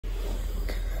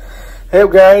Hey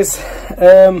guys,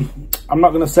 I'm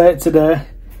not going to say it today.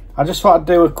 I just thought I'd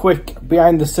do a quick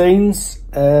behind the scenes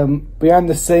in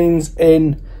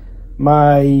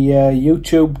my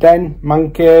YouTube den,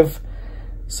 man cave.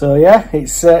 So yeah,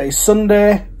 it's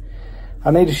Sunday.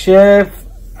 I need a shave.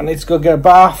 I need to go get a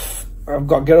bath. I've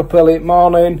got to get up early in the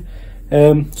morning.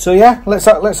 So yeah, let's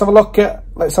have a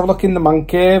look in the man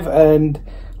cave, and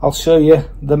I'll show you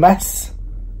the mess.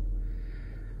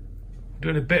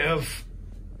 Doing a bit of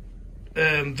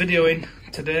videoing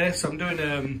today, so I'm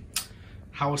doing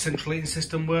how a central heating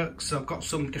system works. So I've got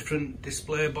some different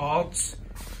display boards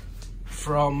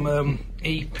from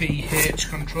EPH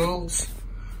Controls.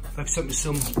 They've sent me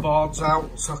some boards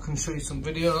out so I can show you some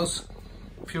videos.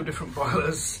 A few different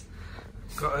boilers.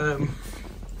 Got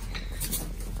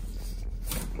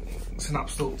it's an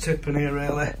absolute tip in here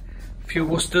really. A few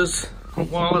Worcesters on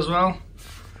wall as well.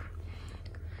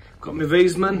 Got my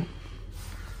Wiesmann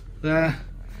there.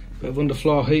 Bit of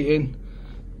underfloor heating,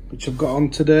 which I've got on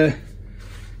today.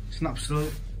 It's an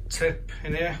absolute tip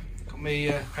in here. Got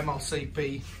my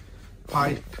MLCP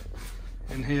pipe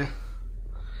in here.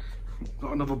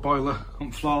 Got another boiler on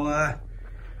the floor there.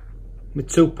 My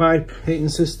 2-pipe heating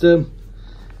system,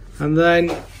 and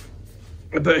then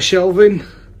a bit of shelving.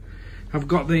 I've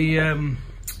got the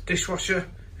dishwasher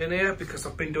in here because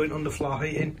I've been doing underfloor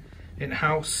heating in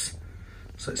house,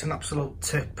 so it's an absolute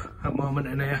tip at the moment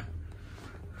in here.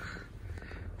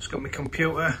 Just got my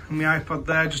computer and my iPad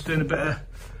there, just doing a bit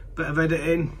of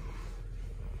editing,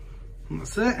 and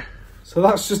that's it. So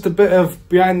that's just a bit of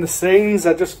behind the scenes.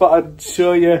 I just thought I'd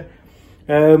show you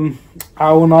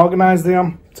how unorganised I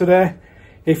am today.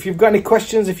 If you've got any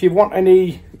questions, if you want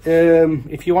any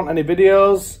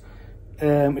videos,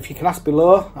 if you can ask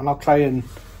below, and I'll try and,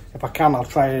 if I can, I'll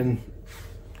try and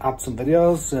add some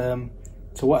videos to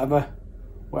whatever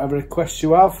requests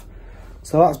you have.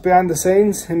 So that's behind the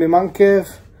scenes in my man cave.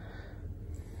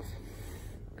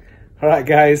 Alright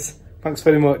guys, thanks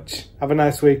very much. Have a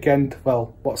nice weekend.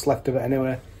 Well, what's left of it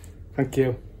anyway. Thank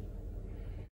you.